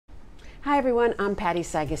Hi everyone, I'm Patty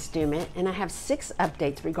Sagas-Stumit, and I have 6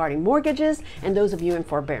 updates regarding mortgages and those of you in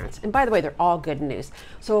forbearance. And by the way, they're all good news.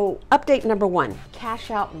 So update number 1,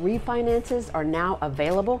 cash out refinances are now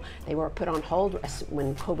available. They were put on hold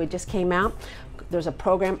when COVID just came out. There's a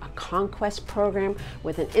program, a Conquest program,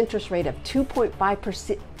 with an interest rate of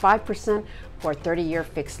 2.5% for a 30-year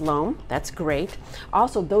fixed loan. That's great.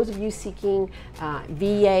 Also, those of you seeking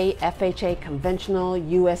VA, FHA, conventional,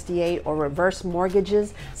 USDA, or reverse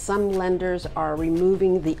mortgages, some lenders are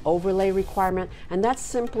removing the overlay requirement, and that's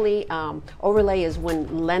simply, overlay is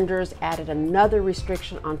when lenders added another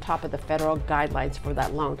restriction on top of the federal guidelines for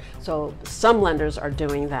that loan. So some lenders are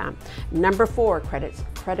doing that. Number 4,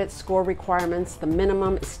 credit score requirements. The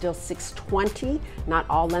minimum is still 620. Not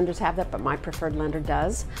all lenders have that, but my preferred lender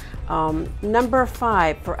does. Number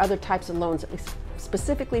 5, for other types of loans,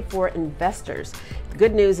 specifically for investors. The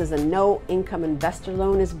good news is a no income investor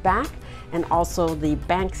loan is back, and also the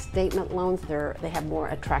bank statement loans, they have more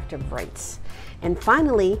attractive rates. And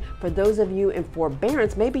finally, for those of you in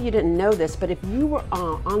forbearance, maybe you didn't know this, but if you were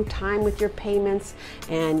on time with your payments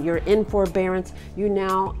and you're in forbearance,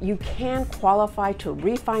 you can qualify to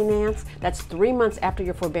refinance. That's 3 months after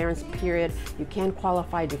your forbearance period. You can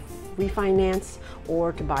qualify to refinance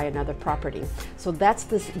or to buy another property. So that's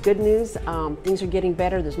this good news. Things are getting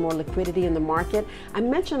better. There's more liquidity in the market. I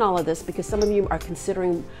mention all of this because some of you are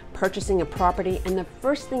considering purchasing a property, and the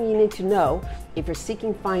first thing you need to know if you're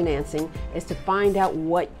seeking financing is to find out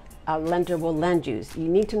what a lender will lend you. You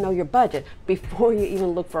need to know your budget before you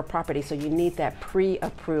even look for a property, so you need that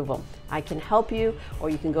pre-approval. I can help you, or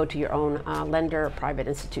you can go to your own lender or private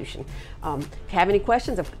institution. If you have any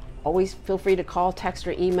questions, always feel free to call, text,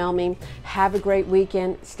 or email me. Have a great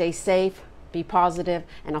weekend. Stay safe, be positive,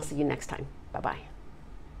 and I'll see you next time. Bye-bye.